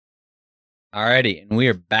Alrighty, and we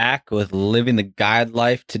are back with Living the Guide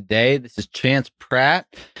Life today. This is Chance Pratt,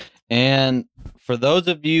 and for those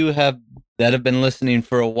of you that have been listening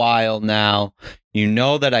for a while now, you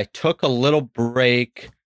know that I took a little break.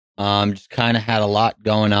 Just kind of had a lot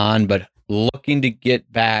going on, but looking to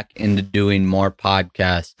get back into doing more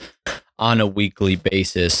podcasts on a weekly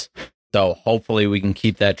basis. So hopefully we can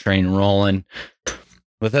keep that train rolling.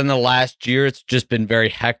 Within the last year, it's just been very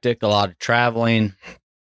hectic, a lot of traveling,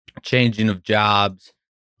 changing of jobs,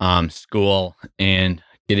 school, and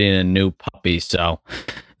getting a new puppy. So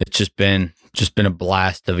it's just been a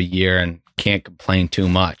blast of a year and can't complain too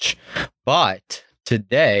much. But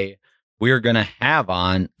today we're going to have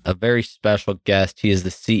on a very special guest. He is the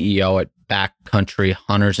CEO at Backcountry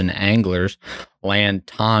Hunters and Anglers, Land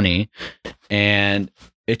Tawney, and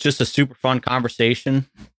it's just a super fun conversation,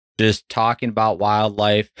 just talking about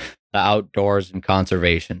wildlife, the outdoors, and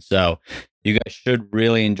conservation. So you guys should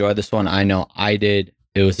really enjoy this one. I know I did.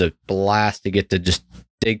 It was a blast to get to just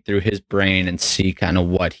dig through his brain and see kind of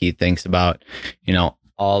what he thinks about,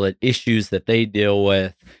 all the issues that they deal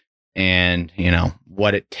with and,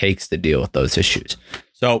 what it takes to deal with those issues.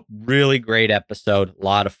 So really great episode, a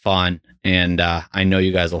lot of fun. And I know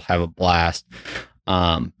you guys will have a blast.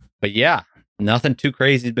 But yeah, nothing too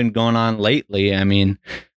crazy has been going on lately. I mean,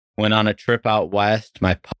 went on a trip out west.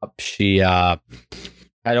 My pup, she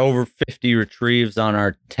had over 50 retrieves on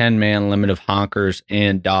our 10-man limit of honkers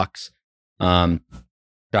and ducks. Shot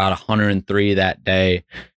 103 that day,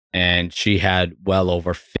 and she had well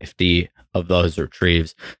over 50 of those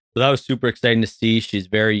retrieves. So that was super exciting to see. She's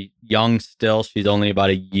very young still. She's only about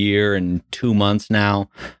a year and 2 months now.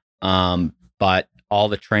 But all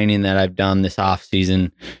the training that I've done this off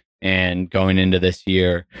season and going into this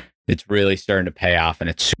year, it's really starting to pay off, and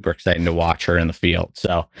it's super exciting to watch her in the field.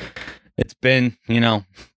 So it's been,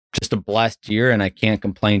 just a blessed year, and I can't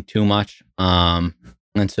complain too much. And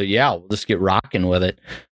so, yeah, we'll just get rocking with it.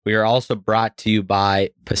 We are also brought to you by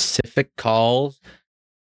Pacific Calls,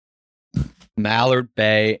 Mallard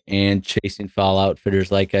Bay, and Chasing Fowl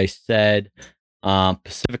Outfitters. Like I said,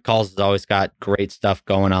 Pacific Calls has always got great stuff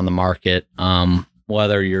going on the market.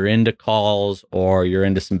 Whether you're into calls or you're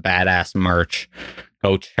into some badass merch,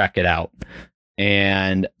 go check it out.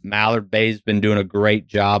 And Mallard Bay's been doing a great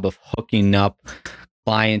job of hooking up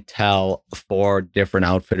clientele for different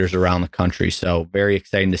outfitters around the country. So very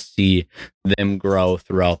exciting to see them grow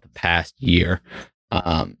throughout the past year.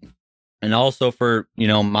 And also for,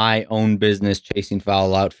 my own business, Chasing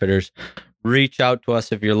Fowl Outfitters, reach out to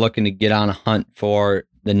us if you're looking to get on a hunt for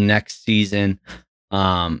the next season.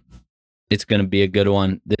 It's going to be a good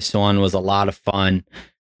one. This one was a lot of fun.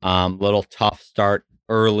 Little tough start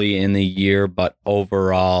early in the year, but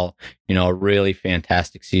overall, a really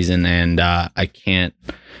fantastic season. And I can't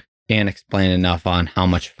explain enough on how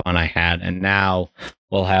much fun I had. And now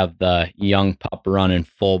we'll have the young pup running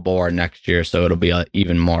full bore next year, so it'll be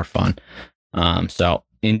even more fun. So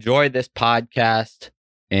enjoy this podcast,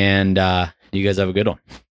 and you guys have a good one.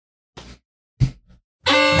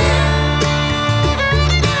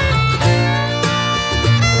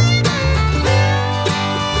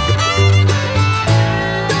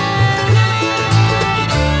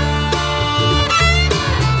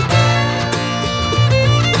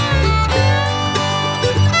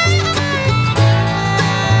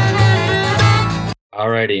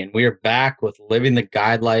 Alrighty, and we are back with Living the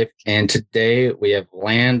Guide Life, and today we have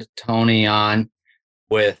Land Tawney on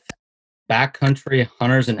with Backcountry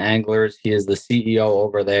Hunters and Anglers. He is the CEO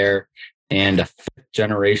over there and a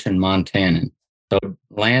fifth-generation Montanan. So,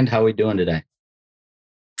 Land, how are we doing today?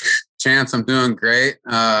 Chance, I'm doing great.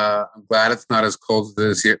 I'm glad it's not as cold as it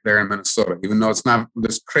is here there in Minnesota, even though it's not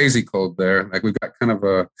this crazy cold there. Like we've got kind of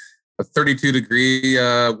a 32-degree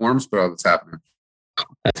warm spell that's happening.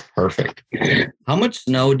 That's perfect. How much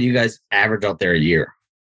snow do you guys average out there a year?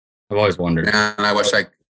 I've always wondered. And I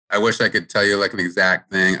wish I could tell you like an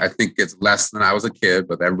exact thing. I think it's less than I was a kid,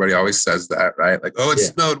 but everybody always says that, right? Like, oh, it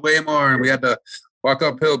snowed way more, and we had to walk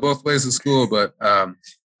uphill both ways to school. But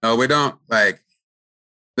no, we don't. Like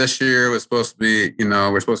this year was supposed to be,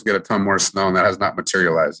 we're supposed to get a ton more snow, and that has not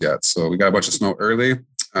materialized yet. So we got a bunch of snow early.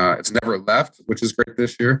 It's never left, which is great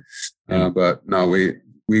this year. But no, we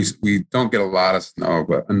don't get a lot of snow,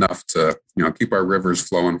 but enough to, keep our rivers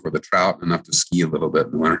flowing for the trout, and enough to ski a little bit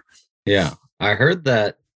in the winter. Yeah. I heard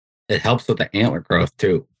that it helps with the antler growth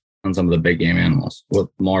too on some of the big game animals with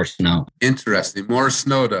more snow. Interesting. More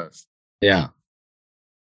snow does. Yeah.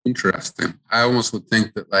 Interesting. I almost would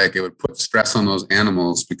think that like it would put stress on those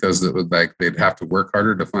animals because it would like they'd have to work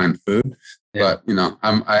harder to find food. Yeah. But you know,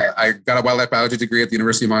 I got a wildlife biology degree at the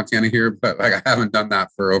University of Montana here, but like I haven't done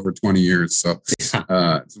that for over 20 years. So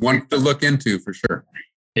it's one to look into for sure.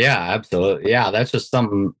 Yeah, absolutely. Yeah, that's just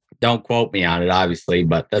something. Don't quote me on it, obviously,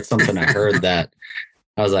 but that's something I heard that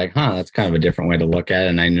I was like, that's kind of a different way to look at it.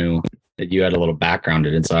 And I knew that you had a little background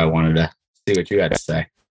in it, so I wanted to see what you had to say.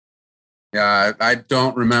 Yeah, I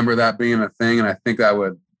don't remember that being a thing, and I think that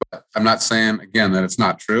would. But I'm not saying again that it's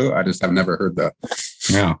not true. I just have never heard that.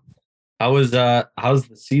 Yeah. How's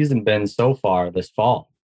the season been so far this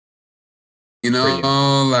fall? You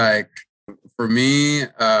know, like for me,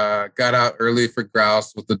 got out early for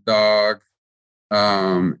grouse with the dog,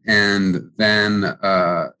 and then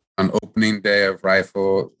on opening day of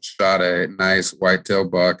rifle, shot a nice whitetail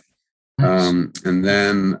buck. And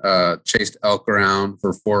then chased elk around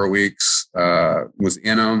for 4 weeks, was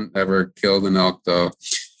in them, never killed an elk though.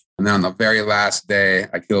 And then on the very last day,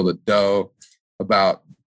 I killed a doe about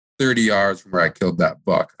 30 yards from where I killed that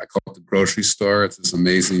buck. I call it the grocery store. It's this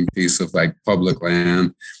amazing piece of like public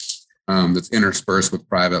land that's interspersed with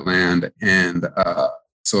private land. And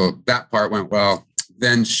so that part went well.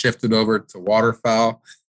 Then shifted over to waterfowl.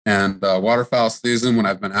 And waterfowl season when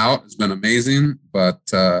I've been out has been amazing, but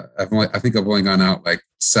I think I've only gone out like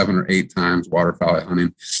 7 or 8 times waterfowl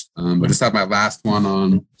hunting. But just had my last one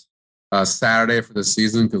on Saturday for the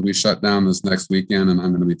season because we shut down this next weekend and I'm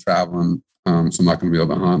going to be traveling, so I'm not going to be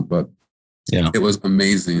able to hunt. But yeah, it was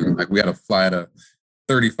amazing. Like we had a flight of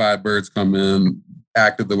 35 birds come in,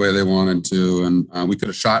 acted the way they wanted to, and we could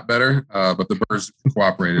have shot better, but the birds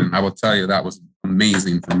cooperated. And I will tell you that was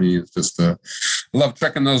amazing for me. It's just I love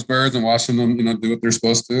tracking those birds and watching them, do what they're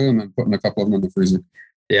supposed to, and then putting a couple of them in the freezer.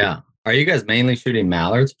 Yeah. Are you guys mainly shooting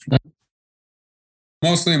mallards?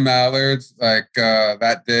 Mostly mallards. Like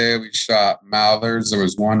that day we shot mallards. There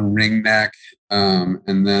was one ringneck,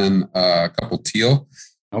 and then a couple teal.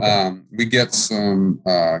 Okay. We get some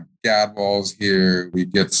gadwalls here. We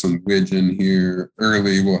get some widgeon here.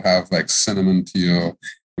 Early we'll have like cinnamon teal,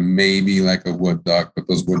 maybe like a wood duck, but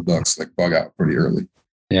those wood ducks like bug out pretty early.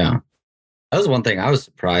 Yeah. That was one thing I was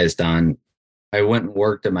surprised on. I went and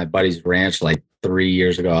worked at my buddy's ranch like 3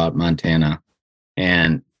 years ago out in Montana,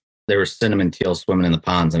 and there were cinnamon teal swimming in the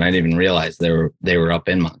ponds, and I didn't even realize they were up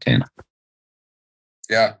in Montana.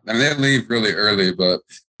 Yeah, I mean they leave really early, but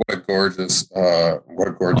what a gorgeous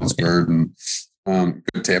bird, and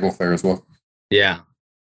good table fare as well. Yeah,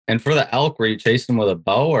 and for the elk, were you chasing with a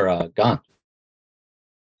bow or a gun?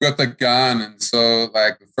 With the gun, and so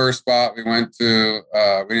like the first spot we went to,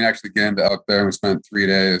 we didn't actually get into elk there. And we spent 3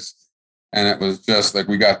 days, and it was just like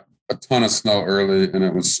we got a ton of snow early, and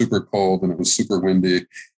it was super cold and it was super windy.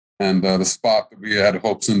 And the spot that we had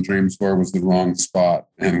hopes and dreams for was the wrong spot,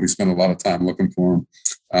 and we spent a lot of time looking for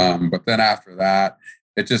them. But then after that,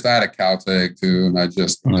 I had a cow tag too, and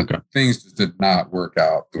things just did not work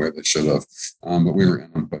out the way they should have. But we were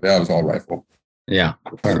in them. But yeah, it was all rifle. Yeah,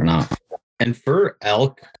 fair enough. And for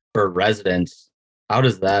elk, for residents, how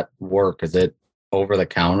does that work? Is it over the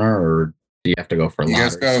counter, or do you have to go for lottery?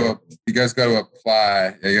 You guys got to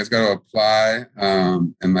apply. Yeah, you guys got to apply.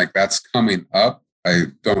 And like that's coming up. I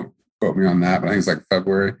don't quote me on that, but I think it's like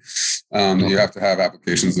February. You have to have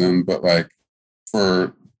applications in, but like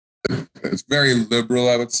it's very liberal,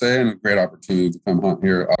 I would say, and a great opportunity to come hunt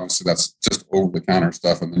here. Obviously, that's just over the counter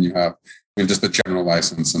stuff, and then you have just the general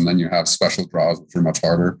license, and then you have special draws, which are much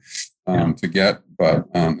harder to get. But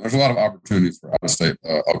there's a lot of opportunities for out-of-state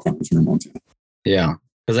elk hunters here in Montana. Yeah,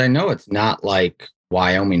 because I know it's not like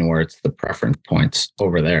Wyoming where it's the preference points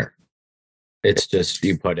over there. It's just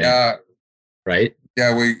you put in, right?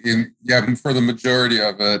 Yeah, for the majority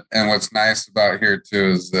of it. And what's nice about here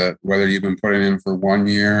too is that whether you've been putting in for 1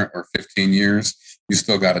 year or 15 years, you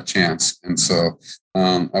still got a chance. And so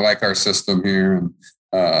I like our system here.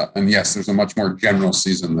 And yes, there's a much more general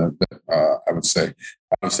season that I would say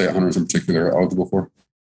hunters in particular are eligible for.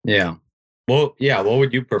 Yeah. Well, yeah. What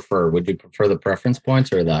would you prefer? Would you prefer the preference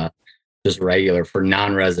points or the just regular for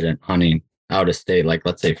non-resident hunting out of state? Like,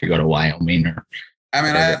 let's say if you go to Wyoming or.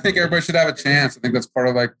 I think everybody should have a chance. I think that's part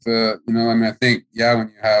of like I think,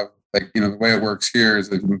 when you have like, the way it works here is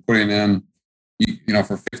that you've been putting in,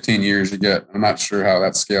 for 15 years, you get, I'm not sure how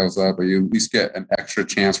that scales up, but you at least get an extra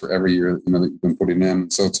chance for every year, that you've been putting in.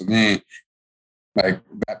 So to me, like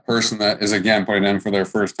that person that is again putting in for their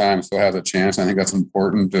first time still has a chance. I think that's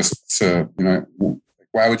important just to,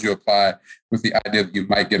 why would you apply with the idea that you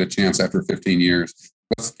might get a chance after 15 years?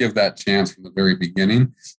 Let's give that chance from the very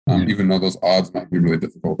beginning, even though those odds might be really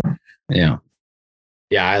difficult. Yeah.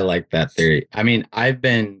 Yeah, I like that theory. I mean, I've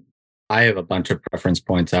been I have a bunch of preference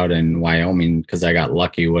points out in Wyoming because I got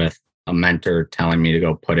lucky with a mentor telling me to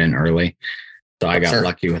go put in early. So I got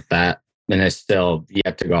lucky with that. And I still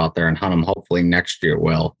yet to go out there and hunt them. Hopefully next year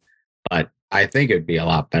will. But I think it'd be a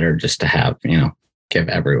lot better just to have, give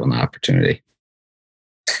everyone the opportunity.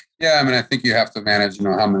 Yeah, I mean, I think you have to manage,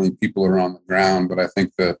 how many people are on the ground. But I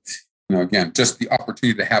think that, again, just the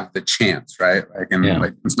opportunity to have the chance, right? Like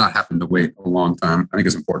it's not having to wait a long time. I think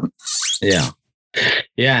is important. Yeah.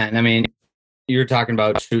 Yeah. And I mean, you're talking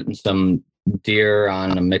about shooting some deer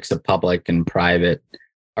on a mix of public and private.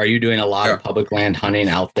 Are you doing a lot of public land hunting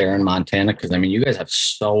out there in Montana? Because I mean, you guys have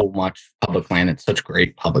so much public land. It's such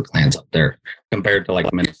great public lands up there compared to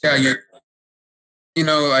like Minnesota.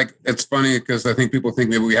 Yeah, like it's funny because I think people think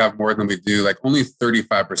maybe we have more than we do. Like only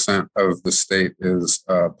 35% of the state is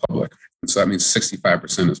public. And so that means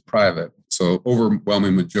 65% is private. So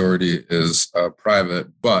overwhelming majority is private,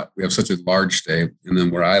 but we have such a large state. And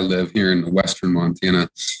then where I live here in western Montana,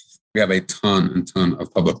 we have a ton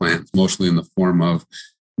of public lands, mostly in the form of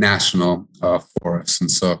national forests. And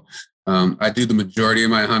so I do the majority of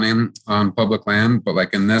my hunting on public land, but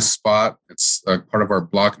like in this spot, it's part of our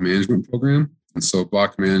block management program. And so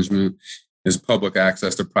block management is public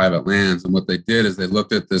access to private lands. And what they did is they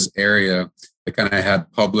looked at this area that kind of had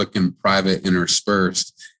public and private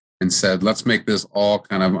interspersed and said, let's make this all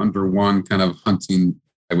kind of under one kind of hunting,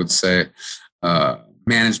 I would say,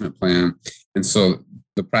 management plan. And so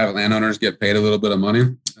the private landowners get paid a little bit of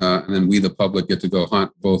money, and then we, the public, get to go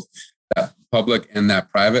hunt both that public and that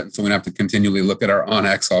private. And so we don't have to continually look at our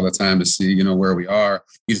onX all the time to see, where we are.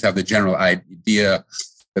 You just have the general idea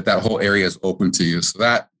that whole area is open to you. So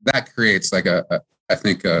that creates like I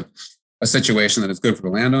think a situation that is good for the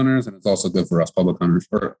landowners, and it's also good for us public hunters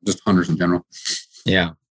or just hunters in general.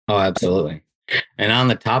 Yeah. Oh, absolutely. And on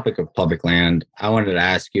the topic of public land, I wanted to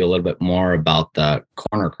ask you a little bit more about the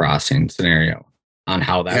corner crossing scenario on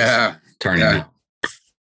how that's turning out.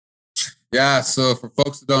 Yeah. So for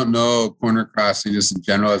folks that don't know, corner crossing just in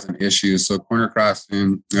general is an issue. So corner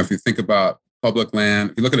crossing, if you think about public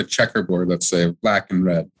land, if you look at a checkerboard, let's say black and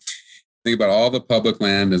red, think about all the public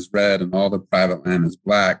land is red and all the private land is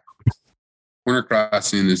black. Corner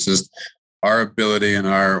crossing is just our ability and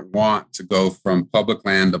our want to go from public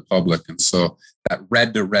land to public. And so that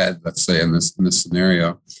red to red, let's say in this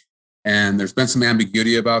scenario. And there's been some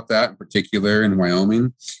ambiguity about that, in particular in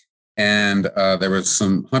Wyoming. And there was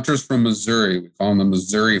some hunters from Missouri. We call them the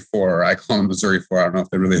Missouri Four. I call them Missouri Four. I don't know if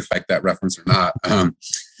they really affect that reference or not.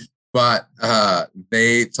 But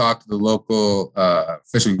they talked to the local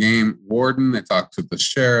fish and game warden. They talked to the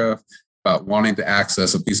sheriff about wanting to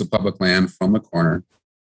access a piece of public land from the corner.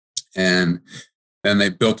 And then they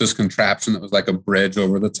built this contraption that was like a bridge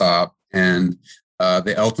over the top. And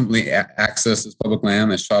they ultimately accessed this public land.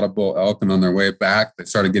 They shot a bull elk, and on their way back, they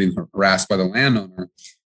started getting harassed by the landowner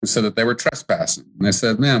who said that they were trespassing. And they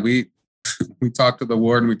said, man, we talked to the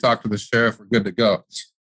warden, we talked to the sheriff, we're good to go.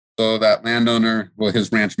 So that landowner,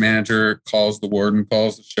 his ranch manager calls the warden,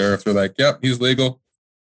 calls the sheriff. They're like, yep, he's legal.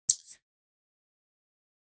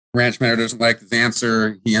 Ranch manager doesn't like his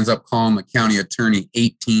answer. He ends up calling the county attorney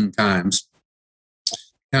 18 times.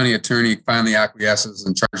 County attorney finally acquiesces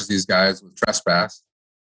and charges these guys with trespass.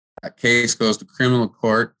 That case goes to criminal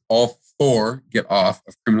court. All four get off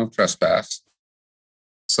of criminal trespass.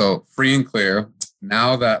 So free and clear.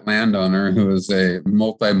 Now that landowner, who is a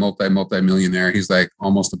multi-millionaire, he's like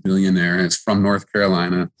almost a billionaire, and is from North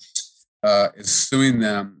Carolina, is suing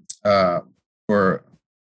them for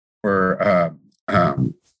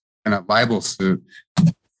in a libel suit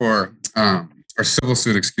or civil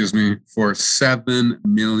suit, for $7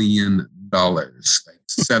 million. Like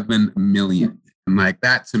 $7 million. And like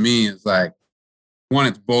that to me is like, one,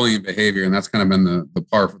 it's bullying behavior, and that's kind of been the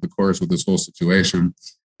par for the course with this whole situation.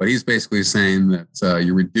 But he's basically saying that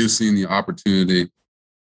you're reducing the opportunity,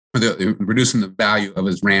 reducing the value of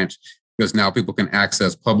his ranch, because now people can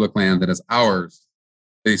access public land that is ours,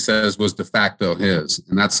 that he says was de facto his.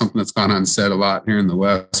 And that's something that's gone unsaid a lot here in the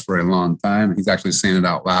West for a long time. He's actually saying it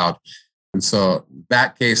out loud. And so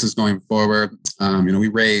that case is going forward. We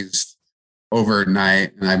raised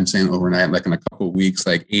overnight, and I've been saying overnight, like in a couple of weeks,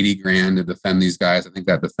 like $80,000 to defend these guys. I think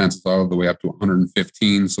that defense is all the way up to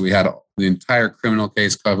 115. So we had the entire criminal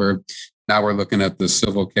case covered. Now we're looking at the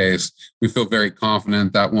civil case. We feel very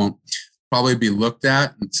confident that won't probably be looked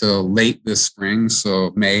at until late this spring,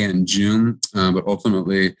 so May and June. But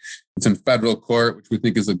ultimately, it's in federal court, which we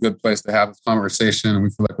think is a good place to have this conversation. And we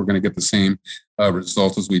feel like we're going to get the same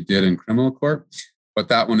results as we did in criminal court. But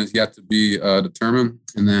that one is yet to be determined.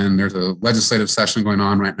 And then there's a legislative session going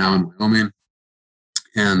on right now in Wyoming.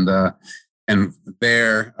 And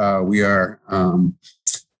there we are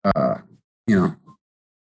you know,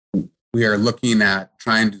 we are looking at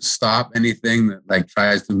trying to stop anything that like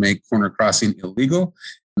tries to make corner crossing illegal,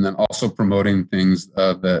 and then also promoting things,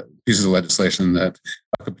 the pieces of legislation that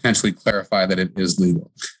could potentially clarify that it is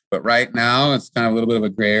legal. But right now, it's kind of a little bit of a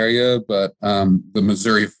gray area. But the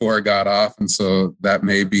Missouri 4 got off, and so that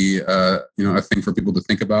may be a thing for people to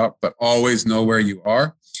think about. But always know where you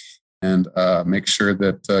are, and make sure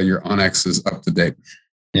that your Onyx is up to date.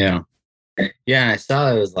 Yeah, yeah. And I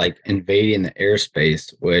saw it was like invading the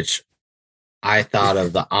airspace, which I thought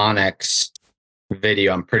of the Onyx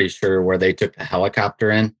video. I'm pretty sure where they took the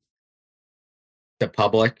helicopter in to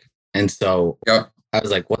public, and so yeah. I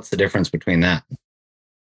was like, "What's the difference between that?"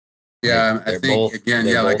 Yeah, I think again,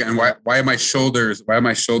 yeah, like, and why are my shoulders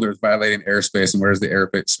violating airspace, and where does the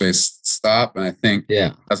airspace stop? And I think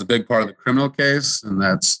that's a big part of the criminal case, and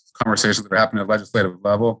that's conversations that are happening at a legislative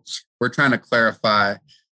level. We're trying to clarify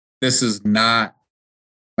this is not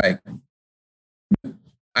like,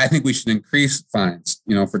 I think we should increase fines,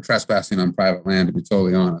 for trespassing on private land, to be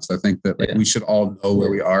totally honest. I think that we should all know where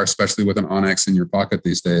we are, especially with an Onyx in your pocket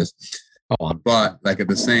these days. But like at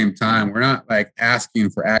the same time, we're not like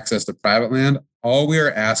asking for access to private land. All we are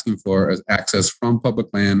asking for is access from public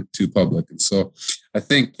land to public. And so I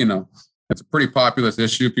think, it's a pretty populous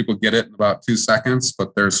issue. People get it in about 2 seconds,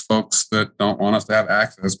 but there's folks that don't want us to have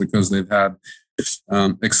access because they've had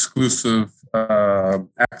exclusive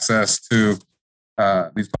access to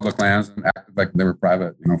these public lands and acted like they were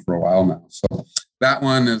private, for a while now. So that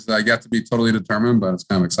one is yet to be totally determined, but it's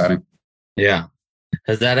kind of exciting. Yeah.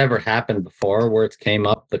 Has that ever happened before where it's came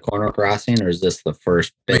up, the corner crossing, or is this the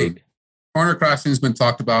first big? Corner crossing has been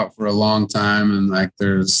talked about for a long time. And like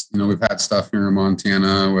there's, we've had stuff here in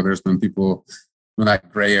Montana where there's been people in that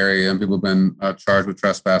gray area and people have been charged with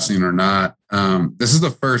trespassing or not. This is the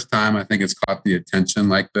first time I think it's caught the attention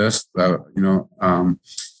like this,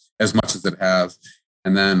 as much as it has.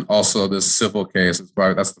 And then also this civil case,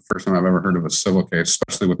 that's the first time I've ever heard of a civil case,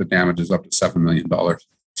 especially with the damages up to $7 million.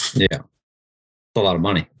 Yeah. It's a lot of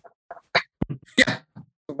money. Yeah,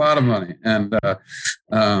 a lot of money. And,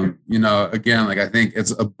 again, like I think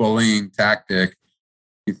it's a bullying tactic.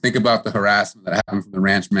 You think about the harassment that happened from the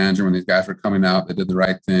ranch manager when these guys were coming out, they did the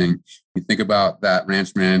right thing. You think about that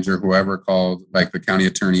ranch manager, whoever called like the county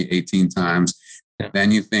attorney 18 times. Yeah.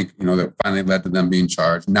 Then you think, that finally led to them being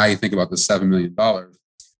charged. Now you think about the $7 million.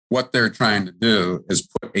 What they're trying to do is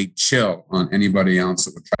put a chill on anybody else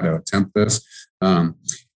that would try to attempt this.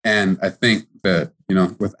 And I think that,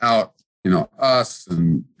 without, us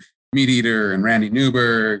and Meat Eater and Randy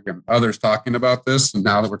Newberg and others talking about this, and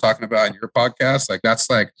now that we're talking about in your podcast, like that's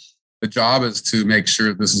like the job is to make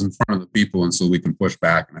sure this is in front of the people and so we can push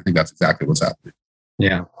back. And I think that's exactly what's happening.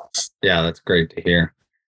 Yeah. Yeah, that's great to hear.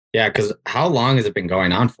 Yeah, because how long has it been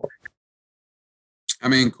going on for? I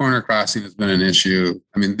mean, corner crossing has been an issue.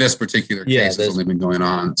 I mean, this particular case has only been going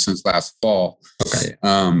on since last fall. Okay.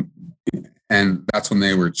 And that's when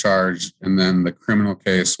they were charged. And then the criminal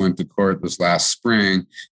case went to court this last spring.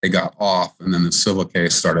 They got off. And then the civil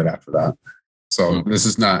case started after that. So this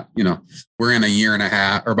is not, we're in a year and a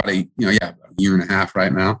half or about a year and a half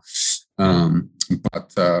right now.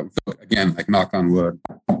 But again, like knock on wood,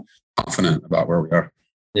 confident about where we are.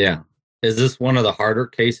 Yeah. Is this one of the harder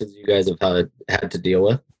cases you guys have had to deal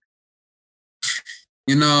with?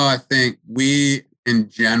 I think we, in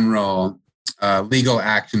general, legal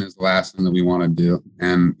action is the last thing that we want to do.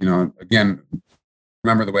 And, again,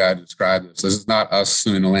 remember the way I described this. This is not us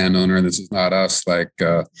suing a landowner. This is not us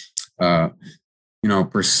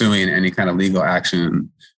pursuing any kind of legal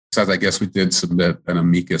action. Besides, I guess we did submit an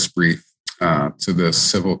amicus brief to this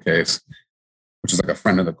civil case, which is like a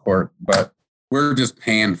friend of the court. But we're just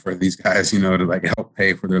paying for these guys, to like help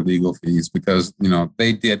pay for their legal fees because,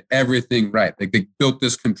 they did everything right. Like they built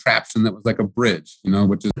this contraption that was like a bridge,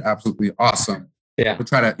 which is absolutely awesome. Yeah. To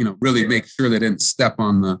try to, really make sure they didn't step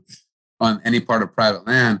on any part of private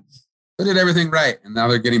land. They did everything right. And now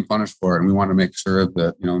they're getting punished for it. And we want to make sure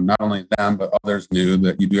that, not only them, but others knew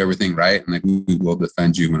that you do everything right. And that we will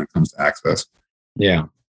defend you when it comes to access. Yeah,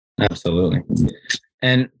 absolutely.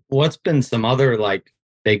 And what's been some other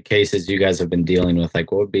big cases you guys have been dealing with?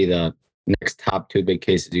 Like what would be the next top 2 big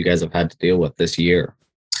cases you guys have had to deal with this year?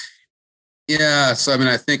 Yeah. So,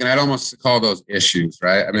 I think, and I'd almost call those issues,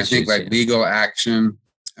 right? I think legal action.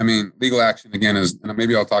 Legal action again is, and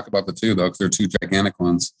maybe I'll talk about the 2 though, because they're 2 gigantic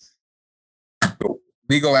ones. But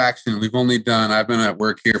legal action, I've been at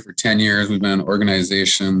work here for 10 years. We've been an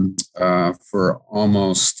organization for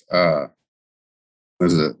almost,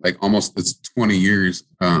 it's 20 years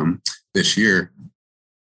this year.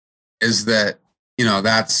 Is that,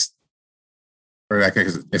 that's, or I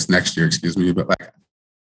guess it's next year, excuse me, but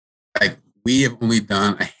like we have only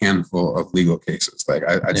done a handful of legal cases. Like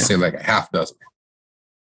I'd say like a half dozen.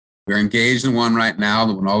 We're engaged in one right now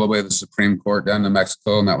that went all the way to the Supreme Court down to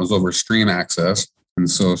Mexico, and that was over stream access. And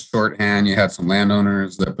so shorthand, you had some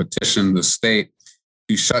landowners that petitioned the state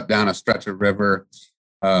to shut down a stretch of river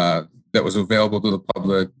that was available to the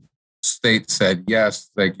public. State said,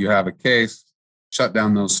 yes, like you have a case, shut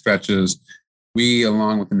down those stretches. We,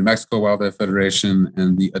 along with the New Mexico Wildlife Federation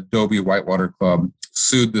and the Adobe Whitewater Club,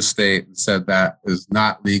 sued the state and said that is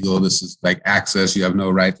not legal. This is like access. You have no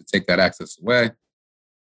right to take that access away.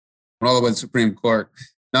 Went all the way to the Supreme Court.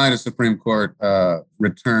 Not only the Supreme Court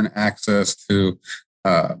return access to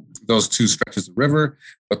those two stretches of river,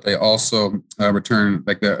 but they also return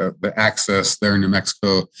like the access there in New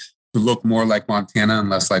Mexico to look more like Montana and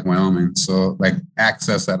less like Wyoming. So like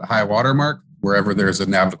access at high water mark, wherever there's a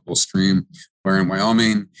navigable stream, where in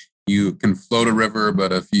Wyoming, you can float a river,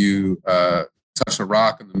 but if you touch a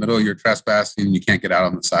rock in the middle, you're trespassing, you can't get out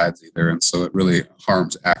on the sides either. And so it really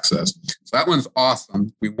harms access. So that one's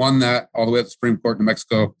awesome. We won that all the way to the Supreme Court in New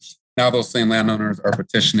Mexico. Now those same landowners are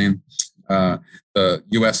petitioning the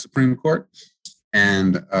U.S. Supreme Court.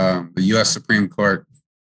 And the U.S. Supreme Court,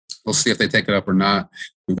 we'll see if they take it up or not.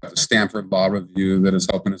 We've got the Stanford Law Review that is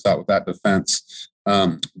helping us out with that defense.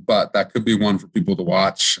 But that could be one for people to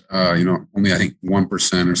watch. Only I think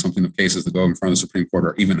 1% or something of cases that go in front of the Supreme Court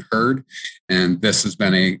are even heard. And this has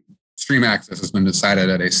been stream access has been decided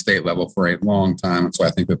at a state level for a long time. And so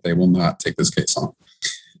I think that they will not take this case on.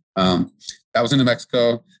 That was in New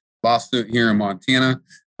Mexico. Lawsuit here in Montana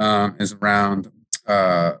is around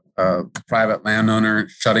a private landowner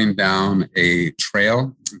shutting down a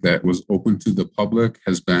trail that was open to the public,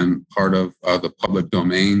 has been part of the public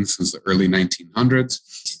domain since the early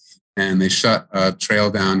 1900s. And they shut a trail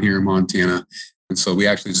down here in Montana. And so we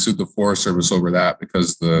actually sued the Forest Service over that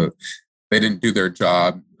because they didn't do their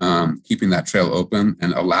job keeping that trail open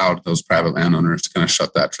and allowed those private landowners to kind of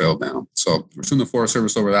shut that trail down. So we're suing the Forest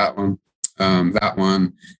Service over that one. That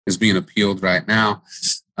one is being appealed right now.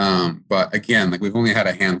 But again, like we've only had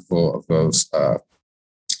a handful of those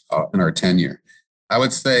in our tenure. I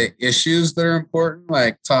would say issues that are important,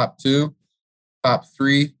 like top 2, top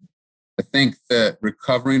 3. I think that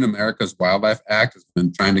Recovering America's Wildlife Act has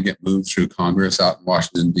been trying to get moved through Congress out in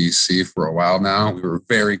Washington, D.C. for a while now. We were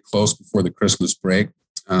very close before the Christmas break.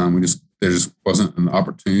 There just wasn't an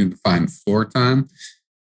opportunity to find floor time.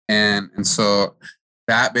 And so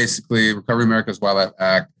that basically, Recovering America's Wildlife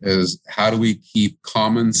Act is how do we keep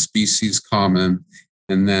common species common,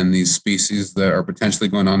 and then these species that are potentially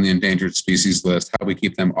going on the endangered species list, how do we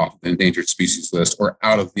keep them off the endangered species list or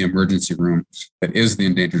out of the emergency room that is the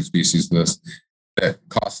endangered species list that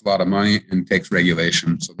costs a lot of money and takes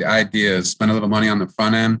regulation. So the idea is spend a little money on the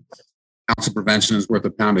front end. Ounce of prevention is worth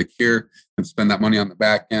a pound of cure, and spend that money on the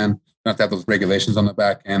back end. Not to have those regulations on the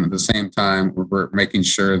back end. At the same time, we're making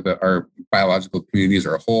sure that our biological communities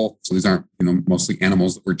are whole. So these aren't, mostly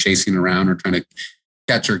animals that we're chasing around or trying to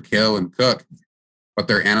catch or kill and cook, but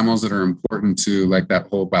they're animals that are important to like that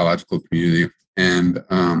whole biological community. And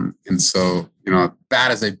so,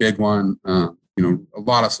 that is a big one. A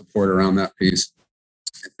lot of support around that piece.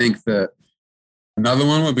 I think that another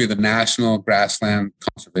one would be the National Grassland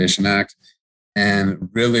Conservation Act. And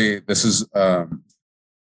really, this is,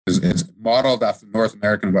 it's modeled after the North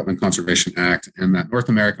American Wetland Conservation Act. And that North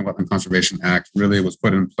American Wetland Conservation Act really was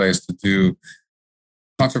put in place to do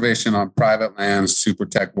conservation on private lands to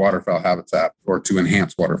protect waterfowl habitat or to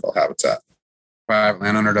enhance waterfowl habitat. Private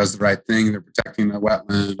landowner does the right thing, they're protecting a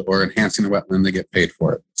wetland or enhancing a wetland, they get paid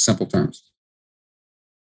for it. Simple terms.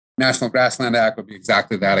 National Grassland Act would be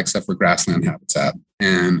exactly that, except for grassland habitat.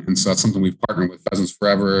 And so that's something we've partnered with Pheasants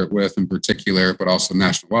Forever with in particular, but also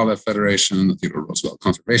National Wildlife Federation, the Theodore Roosevelt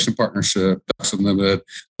Conservation Partnership, Ducks Unlimited, a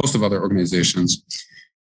host of other organizations.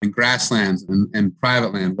 And grasslands and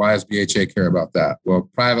private land, why does BHA care about that? Well,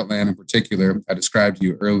 private land in particular, I described to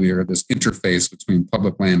you earlier, this interface between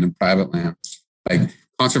public land and private land. Like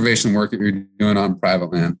conservation work that you're doing on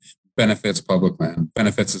private land benefits public land,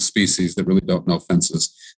 benefits a species that really don't know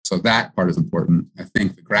fences. So that part is important. I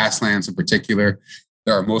think the grasslands in particular,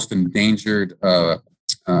 they're our most endangered, what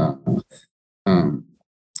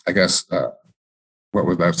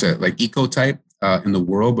would I say, like ecotype in the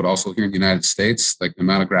world, but also here in the United States. Like the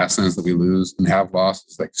amount of grasslands that we lose and have lost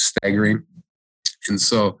is like staggering. And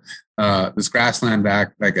so this Grassland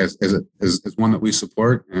Act, like is one that we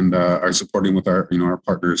support and are supporting with our our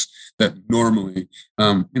partners that normally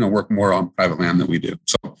work more on private land than we do.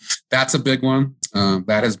 So that's a big one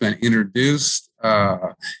that has been introduced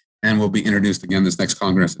and will be introduced again this next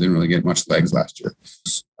Congress. It didn't really get much legs last year.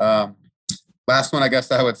 Last one, I guess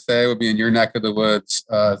I would say, would be in your neck of the woods.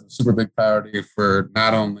 It's a super big priority for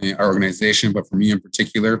not only our organization, but for me in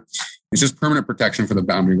particular. It's just permanent protection for the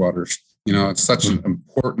boundary waters. You know, it's such an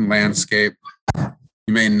important landscape.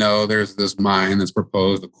 You may know there's this mine that's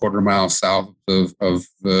proposed a quarter mile south of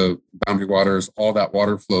the boundary waters. All that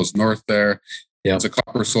water flows north there. Yeah. It's a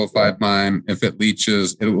copper sulfide mine. If it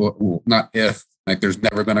leaches, it will not if. Like there's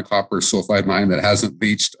never been a copper sulfide mine that hasn't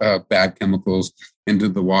leached bad chemicals into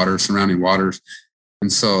the water, surrounding waters.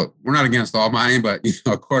 And so we're not against all mining, but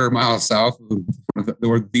a quarter mile south,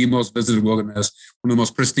 we're the most visited wilderness, one of the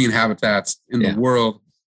most pristine habitats in the world.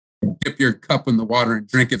 Dip your cup in the water and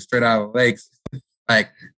drink it straight out of the lakes. Like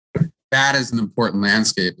that is an important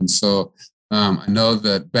landscape. And so I know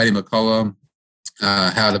that Betty McCullough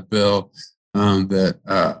had a bill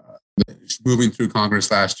that moving through Congress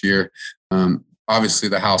last year. Obviously,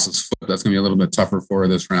 the House is flipped. That's going to be a little bit tougher for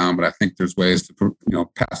this round, but I think there's ways to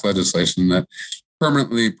pass legislation that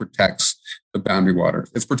permanently protects the boundary water.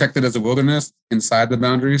 It's protected as a wilderness inside the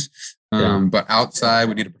boundaries, but outside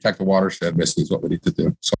we need to protect the watershed. Basically, is what we need to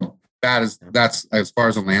do. So that's as far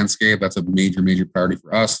as the landscape. That's a major priority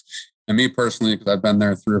for us and me personally, because I've been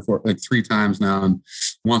there three times now, and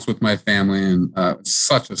once with my family, and it's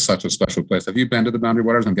such a special place. Have you been to the boundary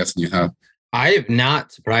waters? I'm guessing you have. I have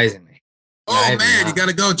not, surprisingly. Oh man, you got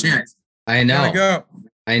to go, Chance. I know. You gotta go.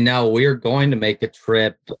 I know. We were going to make a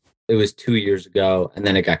trip. It was 2 years ago, and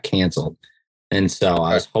then it got canceled. And so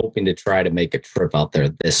I was hoping to try to make a trip out there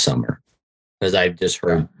this summer because I've just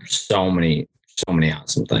heard so many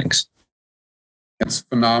awesome things. It's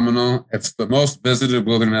phenomenal. It's the most visited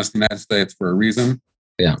wilderness in the United States for a reason.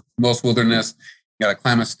 Yeah. Most wilderness, you got to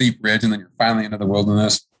climb a steep ridge, and then you're finally into the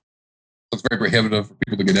wilderness. So it's very prohibitive for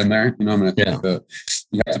people to get in there. I mean, I think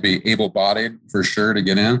you have to be able-bodied for sure to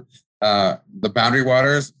get in. The boundary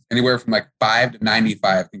waters, anywhere from like 5 to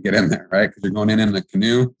 95 can get in there, right? Because you're going in a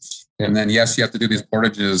canoe. And then, yes, you have to do these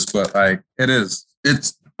portages, but like the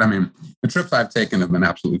trips I've taken have been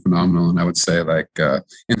absolutely phenomenal. And I would say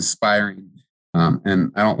inspiring.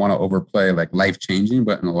 And I don't want to overplay like life-changing,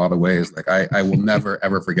 but in a lot of ways, like I will never,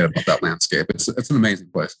 ever forget about that landscape. It's an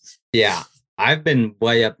amazing place. Yeah. I've been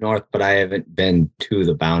way up north, but I haven't been to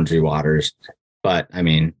the boundary waters. But I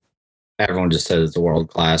mean, everyone just says it's world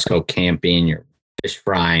class. Go camping, you're fish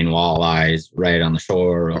frying walleyes right on the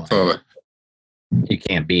shore. Totally. You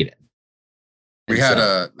can't beat it.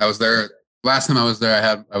 I was there last time I was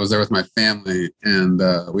there. I was there with my family, and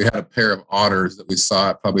we had a pair of otters that we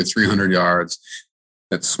saw at probably 300 yards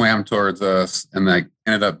that swam towards us, and like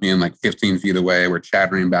ended up being like 15 feet away. We're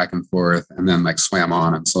chattering back and forth, and then like swam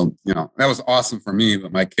on. And so, that was awesome for me,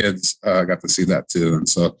 but my kids got to see that too. And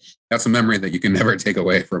so that's a memory that you can never take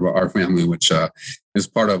away from our family, which is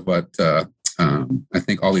part of what I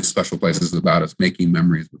think all these special places is about, is making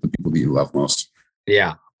memories with the people that you love most.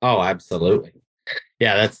 Yeah. Oh, absolutely.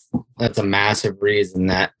 Yeah, that's a massive reason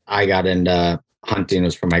that I got into hunting,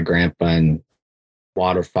 was for my grandpa, and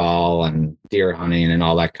waterfowl and deer hunting and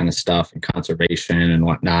all that kind of stuff, and conservation and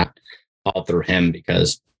whatnot, all through him,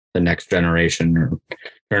 because the next generation or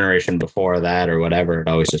generation before that or whatever, it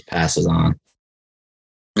always just passes on.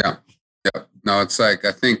 Yeah. No, it's like,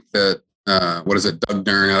 I think that what is it, Doug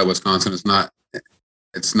Dern out of Wisconsin, it's not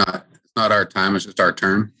our time, it's just our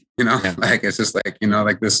turn. Like it's just like,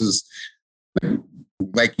 like this is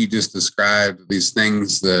like you just described, these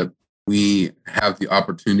things that we have the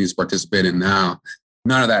opportunities to participate in now.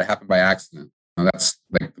 None of that happened by accident. That's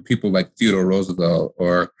like the people like Theodore Roosevelt,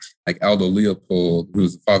 or like Aldo Leopold,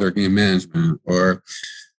 who's the father of game management, or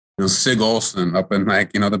Sig Olson up in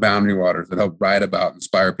the boundary waters, that helped write about,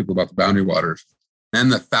 inspire people about the boundary waters,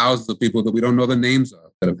 and the thousands of people that we don't know the names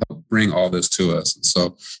of that have helped bring all this to us. And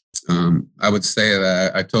so I would say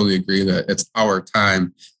that I totally agree that it's our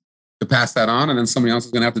time to pass that on, and then somebody else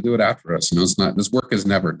is going to have to do it after us. It's not, this work is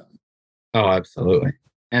never done. Oh, absolutely.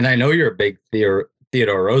 And I know you're a big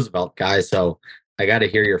Theodore Roosevelt guy, so I got to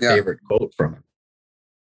hear your favorite quote from him.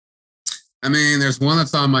 I mean, there's one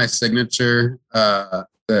that's on my signature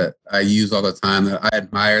that I use all the time, that I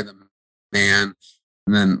admire the man.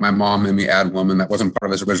 And then my mom made me add woman. That wasn't part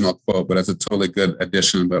of his original quote, but it's a totally good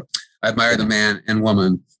addition. But I admire the man and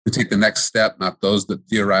woman who take the next step, not those that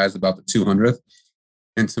theorize about the 200th.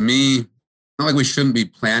 And to me, not like we shouldn't be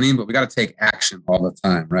planning, but we got to take action all the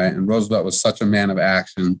time, right? And Roosevelt was such a man of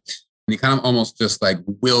action, and he kind of almost just like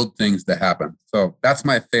willed things to happen. So that's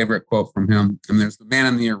my favorite quote from him. And there's the man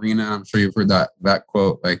in the arena. I'm sure you've heard that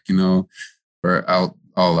quote, like, where I'll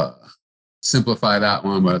simplify that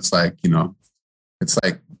one, but it's like, it's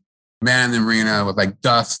like man in the arena with like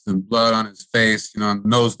dust and blood on his face,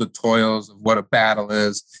 knows the toils of what a battle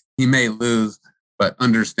is. He may lose, but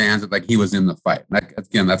understands that like he was in the fight. Like,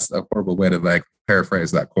 again, that's a horrible way to like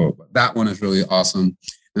paraphrase that quote, but that one is really awesome.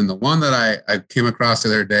 And the one that I came across the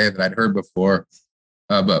other day that I'd heard before,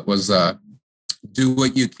 but was do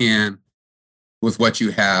what you can with what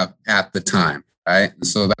you have at the time, right? And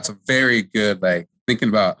so that's a very good, like thinking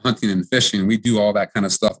about hunting and fishing. We do all that kind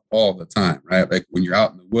of stuff all the time, right? Like when you're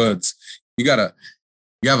out in the woods, you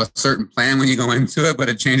have a certain plan when you go into it, but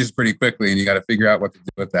it changes pretty quickly and you got to figure out what to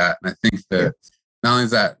do with that. And I think that not only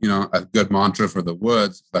is that, you know, a good mantra for the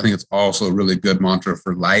woods, but I think it's also a really good mantra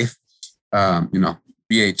for life. You know,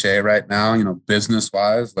 BHA right now, you know, business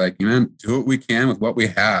wise, like, you know, do what we can with what we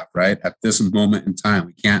have, right? At this moment in time,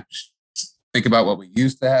 we can't think about what we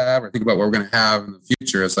used to have or think about what we're going to have in the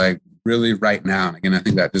future. It's like really right now. And again, I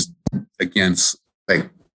think that just, again,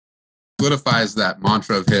 like solidifies that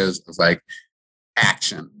mantra of his of like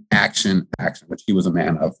action, which he was a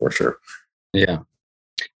man of for sure. Yeah.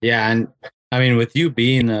 Yeah. And I mean, with you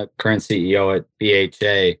being the current CEO at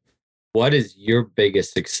BHA, what is your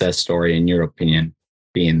biggest success story in your opinion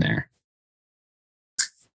being there?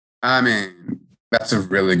 I mean, that's a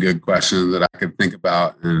really good question that I could think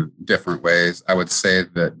about in different ways. I would say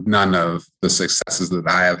that none of the successes that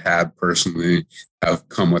I have had personally have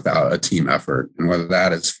come without a team effort. And whether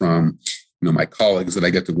that is from, you know, my colleagues that I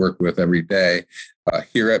get to work with every day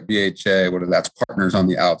here at BHA, whether that's partners on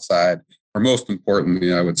the outside, or most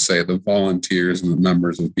importantly, I would say the volunteers and the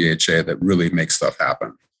members of BHA that really make stuff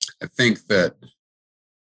happen. I think that,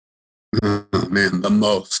 I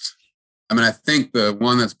think the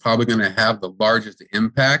one that's probably going to have the largest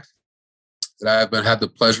impact that I've had the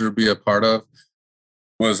pleasure to be a part of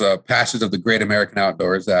was passage of the Great American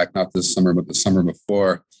Outdoors Act, not this summer, but the summer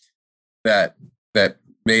before, that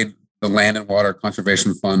made the Land and Water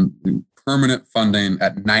Conservation Fund permanent funding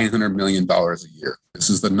at $900 million a year. This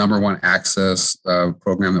is the number one access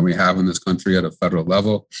program that we have in this country at a federal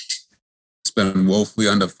level. It's been woefully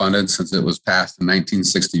underfunded since it was passed in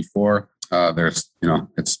 1964.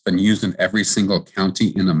 It's been used in every single county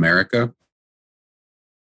in America.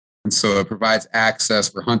 And so it provides access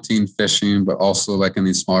for hunting, fishing, but also like in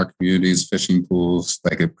these smaller communities, fishing pools,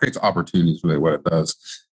 like it creates opportunities, really what it does.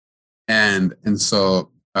 And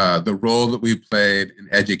so the role that we played in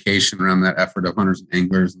education around that effort of hunters and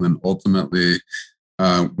anglers, and then ultimately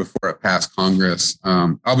before it passed Congress,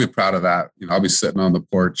 I'll be proud of that. You know, I'll be sitting on the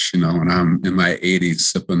porch, you know, when I'm in my 80s,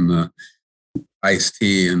 sipping the iced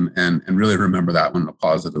tea and really remember that one in a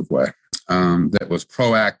positive way. That was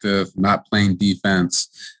proactive, not playing defense,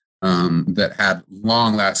 that had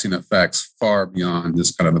long-lasting effects far beyond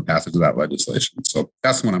just kind of the passage of that legislation. So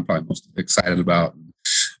that's the one I'm probably most excited about.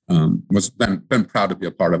 Was been proud to be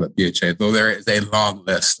a part of at BHA, though there is a long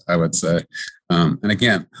list, I would say. And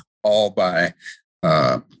again, all by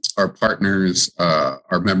our partners,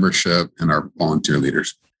 our membership, and our volunteer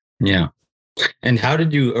leaders. Yeah. And how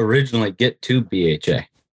did you originally get to BHA?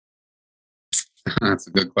 That's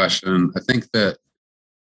a good question. I think that,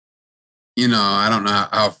 you know, I don't know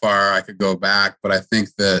how far I could go back, but I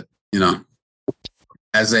think that, you know,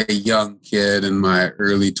 as a young kid in my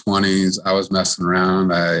early 20s, I was messing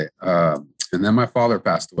around. And then my father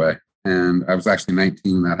passed away, and I was actually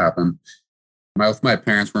 19 when that happened. Both my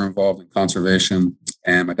parents were involved in conservation,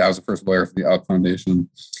 and my dad was the first lawyer for the Elk Foundation.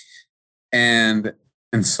 And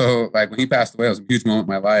so, like, when he passed away, it was a huge moment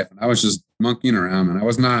in my life, and I was just monkeying around, and I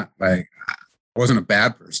wasn't a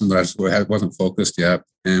bad person, but I just wasn't focused yet.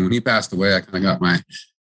 And when he passed away, I kind of got my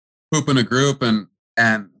poop in a group and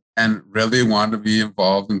really wanted to be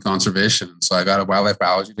involved in conservation. So I got a wildlife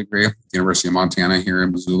biology degree at the University of Montana here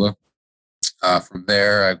in Missoula. From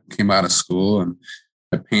there, I came out of school and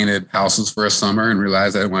I painted houses for a summer and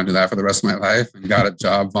realized I didn't want to do that for the rest of my life, and got a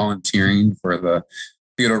job volunteering for the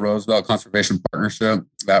Theodore Roosevelt Conservation Partnership.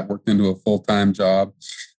 That worked into a full-time job.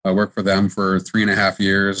 I worked for them for 3.5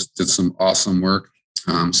 years, did some awesome work,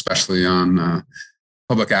 especially on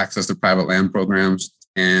public access to private land programs,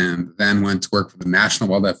 and then went to work for the National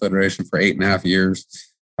Wildlife Federation for 8.5 years.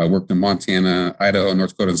 I worked in Montana, Idaho, North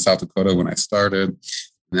Dakota, and South Dakota when I started,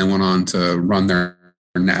 and then went on to run their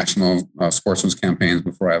national sportsman's campaigns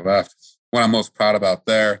before I left. What I'm most proud about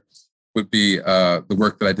there would be the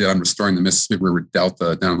work that I did on restoring the Mississippi River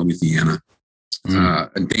Delta down in Louisiana.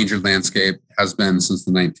 Endangered landscape, has been since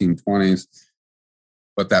the 1920s.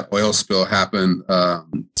 But that oil spill happened,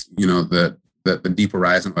 that the Deep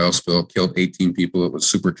Horizon oil spill killed 18 people. It was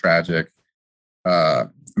super tragic.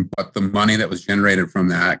 But the money that was generated from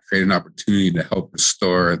that created an opportunity to help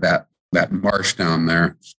restore that marsh down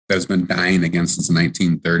there that has been dying again since the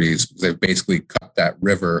 1930s, because they've basically cut that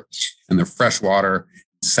river, and the fresh water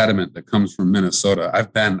sediment that comes from Minnesota.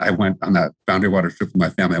 I went on that boundary water trip with my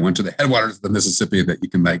family. I went to the headwaters of the Mississippi that you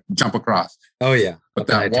can like jump across. Oh yeah. But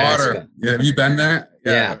that water, have you been there?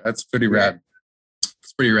 Yeah. That's pretty rad.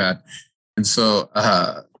 It's pretty rad. And so,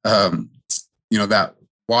 that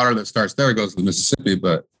water that starts there goes to the Mississippi,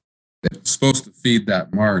 but it's supposed to feed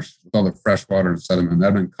that marsh with all the fresh water and sediment that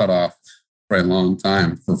have been cut off for a long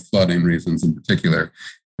time for flooding reasons in particular.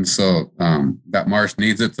 And so that marsh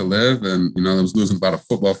needs it to live. And, it was losing about a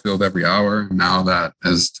football field every hour. Now that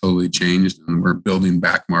has totally changed. And we're building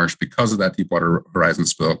back marsh because of that Deepwater Horizon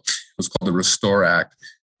spill. It was called the Restore Act.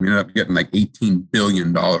 We ended up getting like $18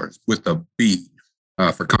 billion with a B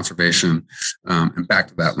for conservation and back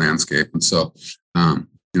to that landscape. And so,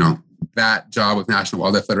 that job with National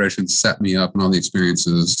Wildlife Federation set me up and all the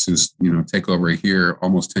experiences to, take over here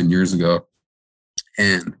almost 10 years ago.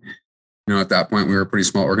 And, at that point, we were a pretty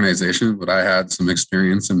small organization, but I had some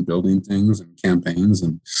experience in building things and campaigns.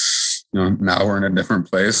 And, now we're in a different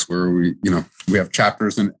place where we have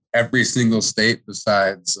chapters in every single state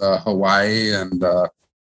besides Hawaii and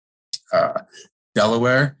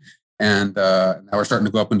Delaware. And now we're starting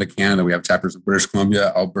to go up into Canada. We have chapters in British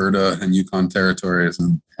Columbia, Alberta, and Yukon territories.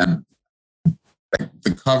 And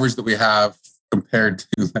the coverage that we have compared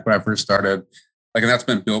to when I first started, and that's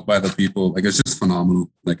been built by the people. It's just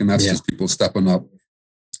phenomenal. And that's just people stepping up.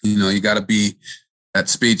 You got to be that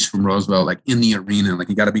speech from Roosevelt, in the arena.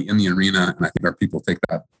 You got to be in the arena. And I think our people take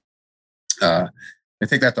that. They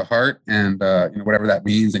take that to heart, and whatever that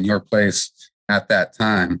means in your place at that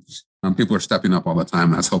time. People are stepping up all the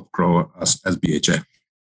time. That's helped grow us as BHA.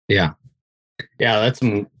 Yeah, that's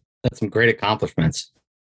some great accomplishments.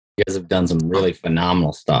 You guys have done some really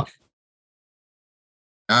phenomenal stuff.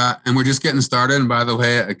 And we're just getting started. And by the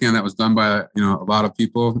way, again, that was done by a lot of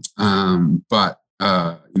people. But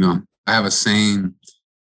I have a saying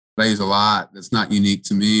that I use a lot that's not unique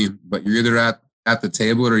to me. But you're either at the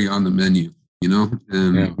table or you're on the menu.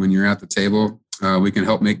 And when you're at the table, we can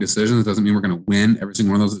help make decisions. It doesn't mean we're going to win every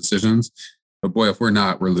single one of those decisions. But boy, if we're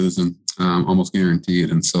not, we're losing, almost guaranteed.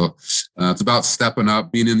 And so it's about stepping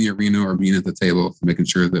up, being in the arena or being at the table, making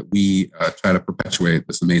sure that we try to perpetuate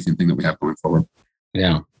this amazing thing that we have going forward.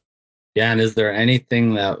 Yeah. And is there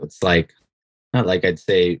anything that's not I'd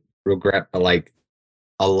say regret, but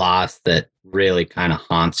a loss that really kind of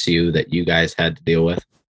haunts you that you guys had to deal with?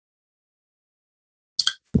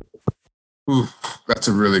 Ooh, that's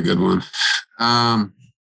a really good one.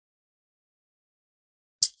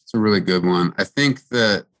 It's a really good one. I think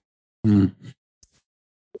that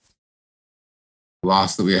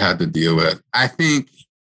loss that we had to deal with.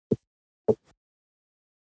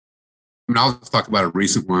 I'll talk about a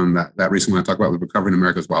recent one. That recent one I talked about, the Recovering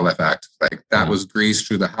America's Wildlife Act. That was greased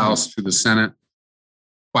through the House, through the Senate,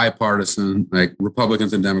 bipartisan,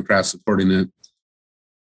 Republicans and Democrats supporting it.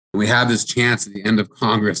 And we had this chance at the end of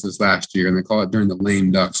Congress this last year, and they call it during the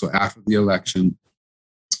lame duck. So after the election,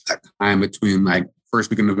 that time between first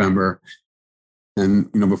week of November and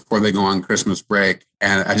before they go on Christmas break,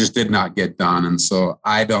 and I just did not get done. And so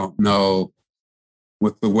I don't know,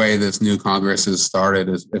 with the way this new Congress has started,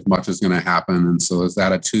 if much is going to happen. And so is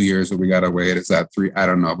that a 2 years that we got to wait? Is that 3? I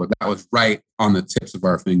don't know. But that was right on the tips of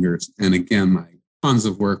our fingers. And again, tons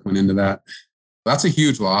of work went into that. That's a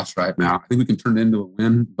huge loss right now. I think we can turn it into a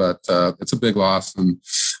win, but it's a big loss. And,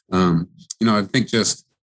 I think just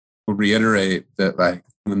will reiterate that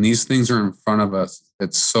when these things are in front of us,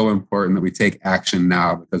 it's so important that we take action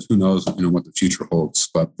now, because who knows, what the future holds.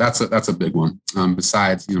 But that's a big one.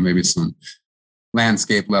 Besides, maybe some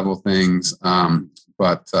landscape level things. But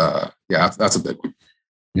that's a big one.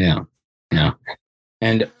 Yeah.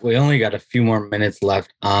 And we only got a few more minutes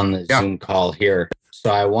left on the Zoom call here. So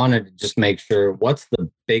I wanted to just make sure, what's the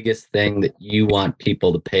biggest thing that you want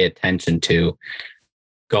people to pay attention to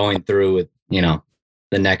going through with,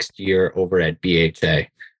 the next year over at BHA?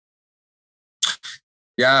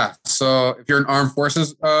 Yeah. So if you're an armed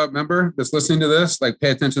forces member that's listening to this, pay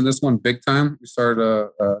attention to this one big time. We started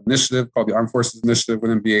an initiative called the Armed Forces Initiative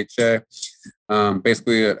within BHA.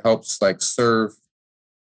 Basically, it helps serve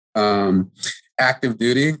active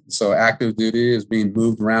duty. So active duty is being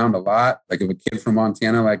moved around a lot. If a kid from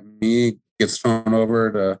Montana like me gets thrown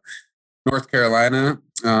over to North Carolina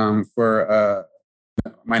for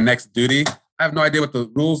my next duty, I have no idea what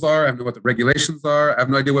the rules are. I have no idea what the regulations are. I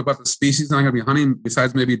have no idea what about the species I'm going to be hunting,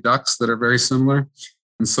 besides maybe ducks that are very similar.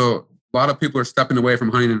 And so a lot of people are stepping away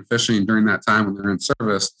from hunting and fishing during that time when they're in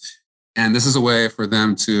service. And this is a way for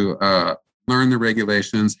them to learn the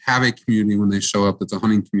regulations, have a community when they show up that's a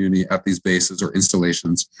hunting community at these bases or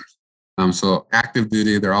installations. So active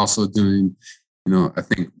duty, they're also doing, I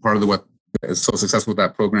think part of what is so successful with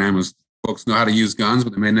that program is folks know how to use guns,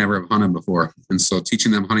 but they may never have hunted before. And so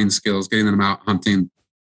teaching them hunting skills, getting them out hunting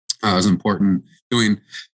is important. Doing,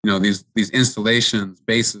 these installations,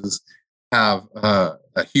 bases have a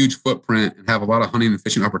huge footprint and have a lot of hunting and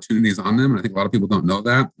fishing opportunities on them. And I think a lot of people don't know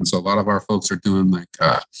that. And so a lot of our folks are doing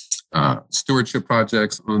stewardship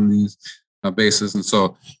projects on these bases. And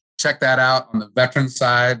so check that out. On the veteran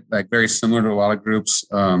side, like very similar to a lot of groups,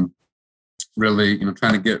 really,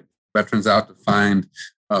 trying to get veterans out to find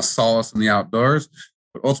solace in the outdoors.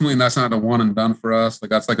 But ultimately, that's not a one and done for us. Like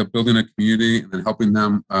that's like a building a community and then helping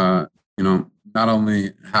them, not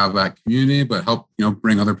only have that community, but help,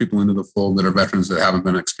 bring other people into the fold that are veterans that haven't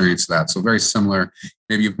been experienced that. So very similar.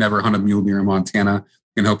 Maybe you've never hunted mule deer in Montana.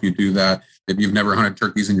 We can help you do that. Maybe you've never hunted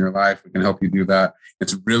turkeys in your life. We can help you do that.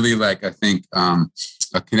 It's really like, I think,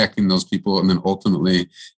 connecting those people and then ultimately,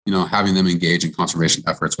 having them engage in conservation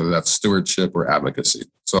efforts, whether that's stewardship or advocacy.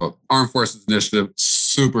 So Armed Forces Initiative,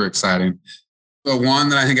 super exciting. The one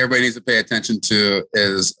that I think everybody needs to pay attention to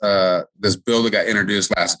is this bill that got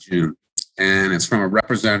introduced last June. And it's from a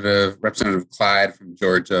Representative Clyde from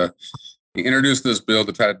Georgia. He introduced this bill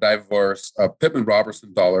to try to divorce Pittman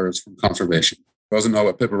Robertson dollars from conservation. For those who know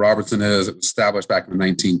what Pittman Robertson is, it was established back in the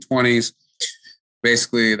 1920s.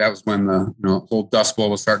 Basically, that was when the whole Dust Bowl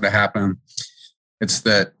was starting to happen. It's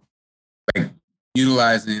that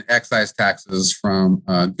utilizing excise taxes from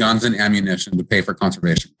guns and ammunition to pay for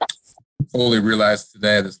conservation. Fully realized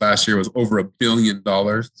today, this last year was over $1 billion.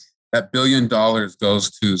 That $1 billion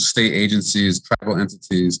goes to state agencies, tribal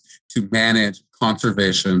entities to manage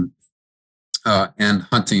conservation and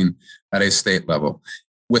hunting at a state level.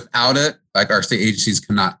 Without it, our state agencies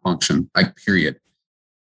cannot function, period.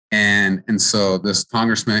 And so this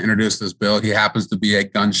congressman introduced this bill. He happens to be a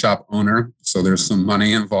gun shop owner, so there's some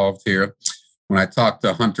money involved here. When I talk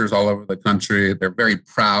to hunters all over the country, they're very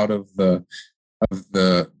proud of the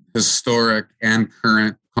historic and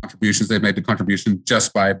current contributions they've made to conservation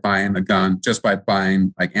just by buying a gun, just by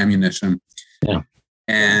buying ammunition. Yeah.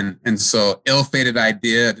 And so ill-fated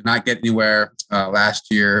idea, did not get anywhere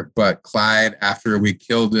last year, but Clyde, after we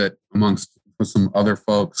killed it amongst some other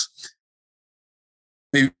folks,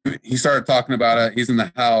 he started talking about it. He's in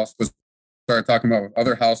the House, but started talking about with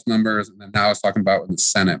other House members, and then now he's talking about with the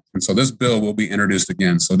Senate. And so this bill will be introduced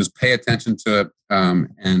again. So just pay attention to it.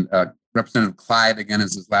 And Representative Clyde, again,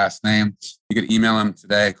 is his last name. You can email him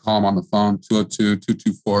today, call him on the phone,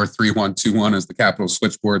 202-224-3121 is the Capitol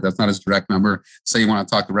switchboard. That's not his direct number. Say you want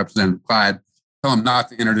to talk to Representative Clyde, tell him not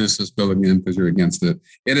to introduce this bill again because you're against it.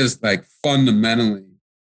 It is fundamentally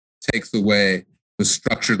takes away the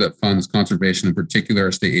structure that funds conservation, in particular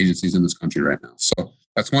our state agencies in this country right now. So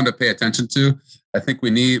that's one to pay attention to. I think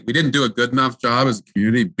we didn't do a good enough job as a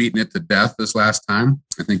community beating it to death this last time.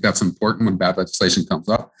 I think that's important when bad legislation comes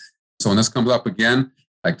up. So when this comes up again,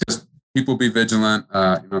 just people be vigilant.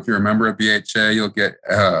 If you're a member of BHA, you'll get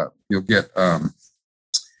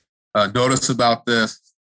notice about this.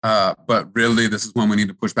 But really, this is when we need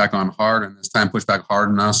to push back on hard, and this time push back hard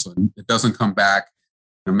enough so it doesn't come back.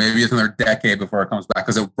 Maybe it's another decade before it comes back,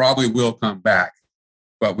 because it probably will come back.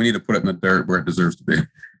 But we need to put it in the dirt where it deserves to be.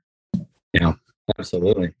 Yeah,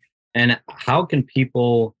 absolutely. And how can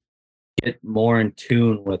people get more in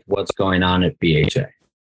tune with what's going on at BHA?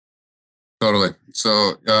 Totally.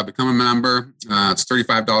 So become a member. It's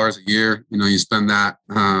 $35 a year. You spend that.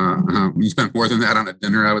 You spend more than that on a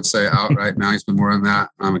dinner, I would say, out right now. You spend more than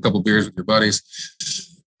that on a couple beers with your buddies.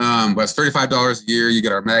 But it's $35 a year. You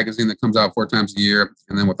get our magazine that comes out 4 times a year.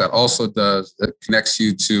 And then what that also does, it connects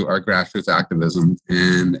you to our grassroots activism.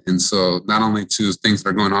 And so not only to things that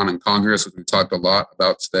are going on in Congress, which we talked a lot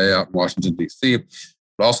about today out in Washington, D.C.,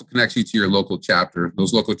 but also connects you to your local chapter.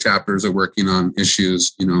 Those local chapters are working on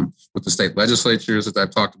issues, with the state legislatures, as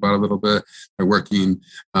I've talked about a little bit. They're working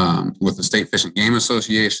with the state fish and game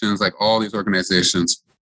associations, all these organizations.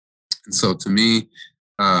 And so to me,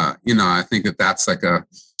 I think that's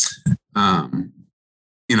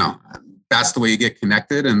that's the way you get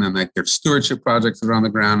connected. And then there's stewardship projects around the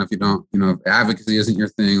ground. If you don't, if advocacy isn't your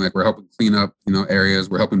thing, we're helping clean up, areas,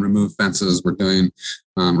 we're helping remove fences, we're doing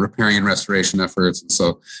repairing and restoration efforts. And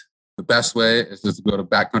so the best way is just to go to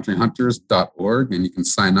backcountryhunters.org and you can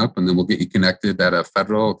sign up, and then we'll get you connected at a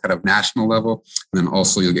federal, kind of national level. And then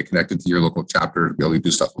also you'll get connected to your local chapter to be able to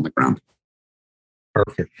do stuff on the ground.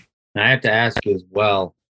 Perfect. And I have to ask you as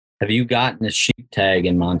well, have you gotten a sheep tag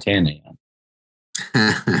in Montana yet?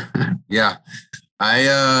 Yeah,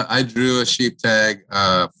 I drew a sheep tag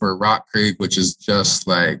for Rock Creek, which is just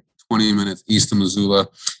 20 minutes east of Missoula.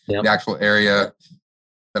 Yep. The actual area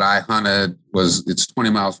that I hunted it's 20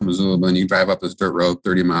 miles from Missoula, but then you drive up this dirt road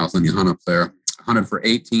 30 miles and you hunt up there. I hunted for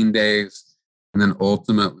 18 days. and then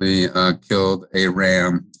ultimately killed a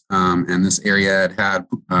ram. And this area had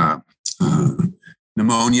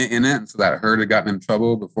pneumonia in it, and so that herd had gotten in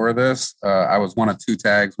trouble before this. I was one of 2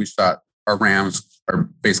 tags. We shot, our rams are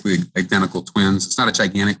basically identical twins. It's not a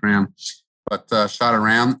gigantic ram, but shot a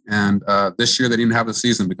ram. And this year they didn't have the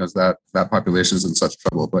season because that population is in such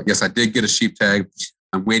trouble. But yes, I did get a sheep tag.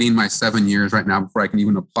 I'm waiting my 7 years right now before I can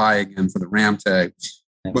even apply again for the ram tag.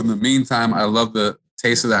 But in the meantime, I love the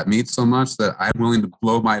taste of that meat so much that I'm willing to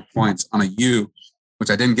blow my points on a ewe, which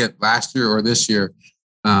I didn't get last year or this year.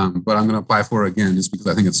 But I'm going to apply for it again just because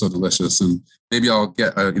I think it's so delicious. And maybe I'll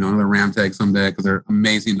get another ram tag someday because they're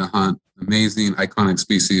amazing to hunt, amazing, iconic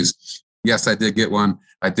species. Yes, I did get one.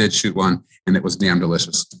 I did shoot one, and it was damn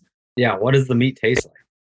delicious. Yeah. What does the meat taste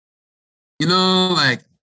like? Like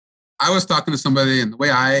I was talking to somebody, and the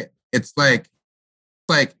way it's like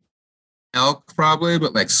elk probably,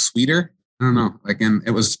 but like sweeter. I don't know. And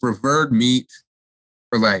it was revered meat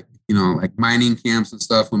for like mining camps and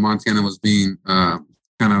stuff when Montana was being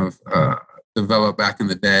developed back in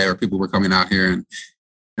the day, or people were coming out here, and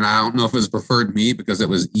I don't know if it was preferred meat because it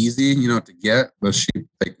was easy, to get those sheep.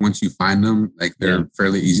 Like once you find them, like they're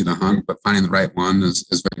fairly easy to hunt, but finding the right one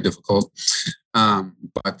is very difficult. No,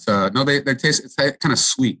 they taste, it's kind of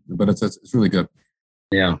sweet, but it's really good.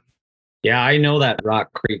 Yeah. Yeah. I know that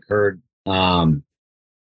Rock Creek herd.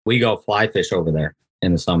 We go fly fish over there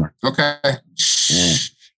in the summer. Okay. Yeah.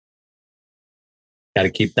 Got to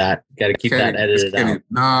keep that edited out.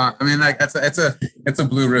 No, I mean, like it's a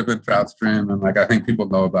blue ribbon trout stream, and like I think people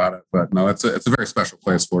know about it, but no, it's a very special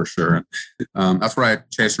place for sure. And that's where I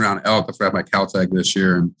chased around elk. That's where I had my cow tag this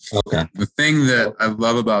year. And the thing that I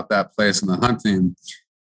love about that place and the hunting,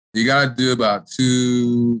 you got to do about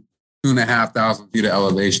 2,500 feet of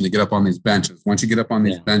elevation to get up on these benches. Once you get up on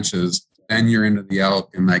these benches, then you're into the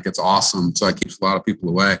elk, and like it's awesome. So it keeps a lot of people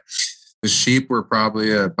away. The sheep were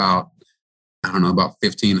probably about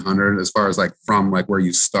 1,500 as far as like from like where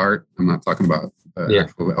you start. I'm not talking about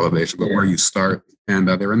actual elevation, but where you start. And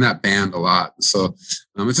they're in that band a lot. So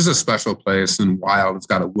it's just a special place and wild. It's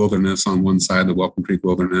got a wilderness on one side, the Welcome Creek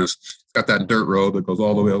Wilderness. It's got that dirt road that goes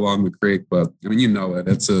all the way along the creek. But I mean,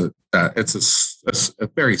 it's a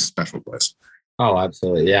very special place. Oh,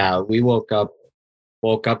 absolutely. Yeah. We woke up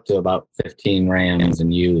to about 15 rams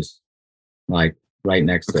and ewes, like right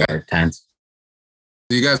next to our tents.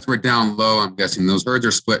 So you guys were down low, I'm guessing. Those herds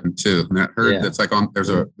are split in two. And that herd that's like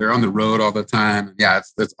they're on the road all the time. Yeah,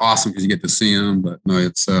 it's awesome because you get to see them. But no,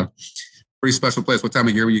 it's a pretty special place. What time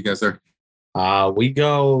of year were you guys there? We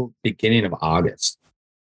go beginning of August.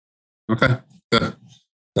 Okay, good.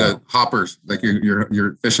 The hoppers, like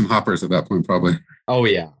you're fishing hoppers at that point, probably. Oh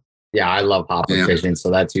yeah, I love hopper fishing,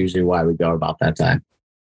 so that's usually why we go about that time.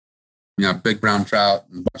 Yeah, big brown trout,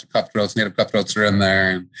 and a bunch of cutthroats, native cutthroats are in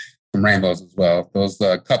there, and some rainbows as well. Those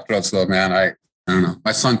cutthroats, though, man, I don't know.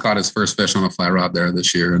 My son caught his first fish on a fly rod there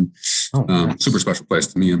this year, and super special place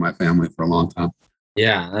to me and my family for a long time.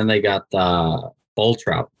 Yeah, and then they got bull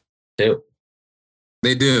trout too.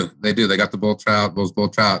 They do. They got the bull trout. Those bull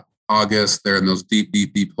trout, August, they're in those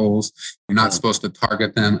deep holes. You're not supposed to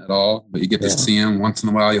target them at all, but you get to see them once in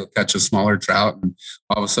a while. You'll catch a smaller trout, and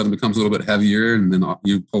all of a sudden it becomes a little bit heavier, and then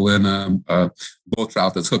you pull in a bull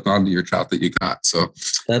trout that's hooked onto your trout that you caught. So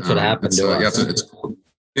that's what happened to us. Yeah, it's cool.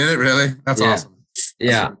 Did it really? That's awesome.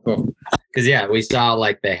 Yeah, because we saw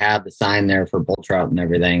like they had the sign there for bull trout and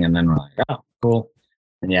everything, and then we're like, oh, cool.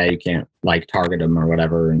 And you can't like target them or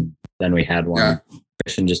whatever. And then we had one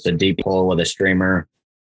fishing just a deep hole with a streamer.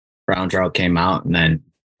 Brown trout came out, and then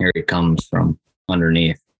here he comes from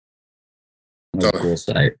underneath. That's a cool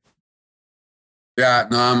sight. Yeah,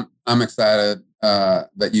 no, I'm excited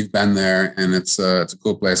that you've been there, and it's a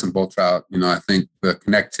cool place in bull trout. I think the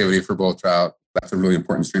connectivity for bull trout, that's a really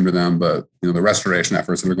important stream to them. But the restoration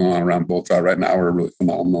efforts that are going on around bull trout right now are really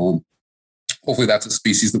phenomenal. And hopefully, that's a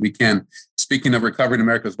species that we can. Speaking of recovering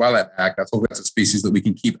America's Wildlife Act, hopefully that's a species that we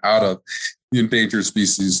can keep out of the endangered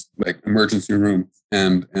species like emergency room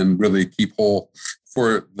and really keep whole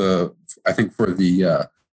for the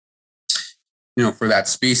for that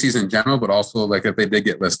species in general, but also like if they did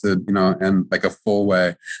get listed, in like a full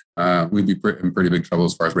way, we'd be in pretty big trouble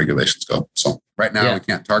as far as regulations go. So right now we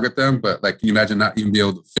can't target them, but like, can you imagine not even be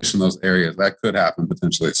able to fish in those areas? That could happen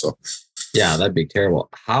potentially. So yeah, that'd be terrible.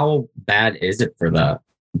 How bad is it for the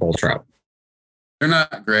bull trout? They're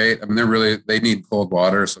not great. I mean, they need cold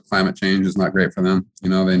water. So climate change is not great for them.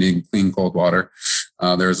 They need clean, cold water.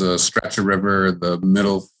 There's a stretch of river, the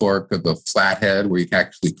middle fork of the Flathead, where you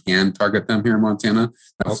actually can target them here in Montana.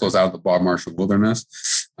 That flows out of the Bob Marshall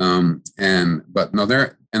Wilderness. But no,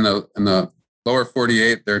 they're in the lower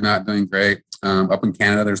 48. They're not doing great. Up in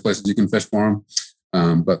Canada, there's places you can fish for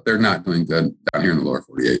them, but they're not doing good down here in the lower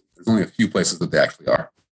 48. There's only a few places that they actually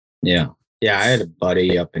are. Yeah. Yeah. I had a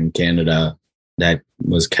buddy up in Canada that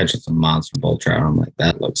was catching some monster bull trout. I'm like,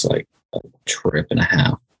 that looks like a trip and a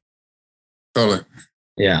half. Totally.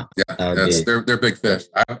 Yeah. Yeah. They're big fish.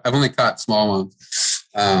 I've only caught small ones.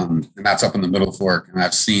 And that's up in the Middle Fork. And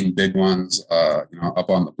I've seen big ones, up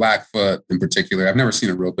on the Blackfoot in particular. I've never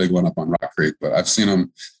seen a real big one up on Rock Creek, but I've seen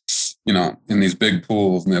them, in these big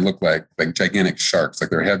pools, and they look like gigantic sharks. Like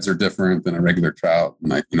their heads are different than a regular trout.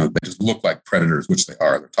 And they just look like predators, which they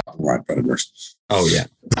are. They're top of the line predators. Oh yeah.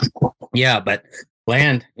 Yeah. But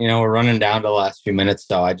Land, we're running down to the last few minutes.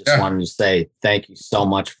 So I just wanted to say thank you so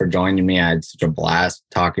much for joining me. I had such a blast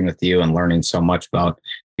talking with you and learning so much about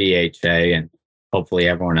BHA, and hopefully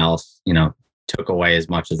everyone else, took away as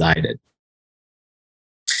much as I did.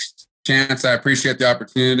 Chance, I appreciate the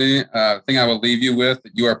opportunity. The thing I will leave you with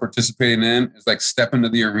that you are participating in is step into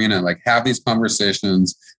the arena, have these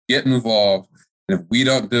conversations, get involved. And if we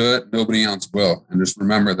don't do it, nobody else will. And just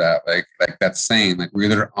remember that, like that saying, we're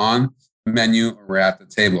either on the menu or we're at the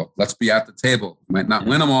table. Let's be at the table. We might not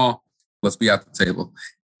win them all. Let's be at the table.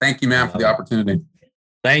 Thank you, man, for the opportunity.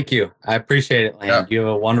 Thank you. I appreciate it, Land. Yeah. You have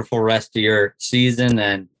a wonderful rest of your season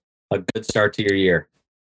and a good start to your year.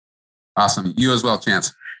 Awesome. You as well,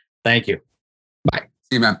 Chance. Thank you. Bye.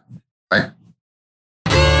 See you, man. Bye.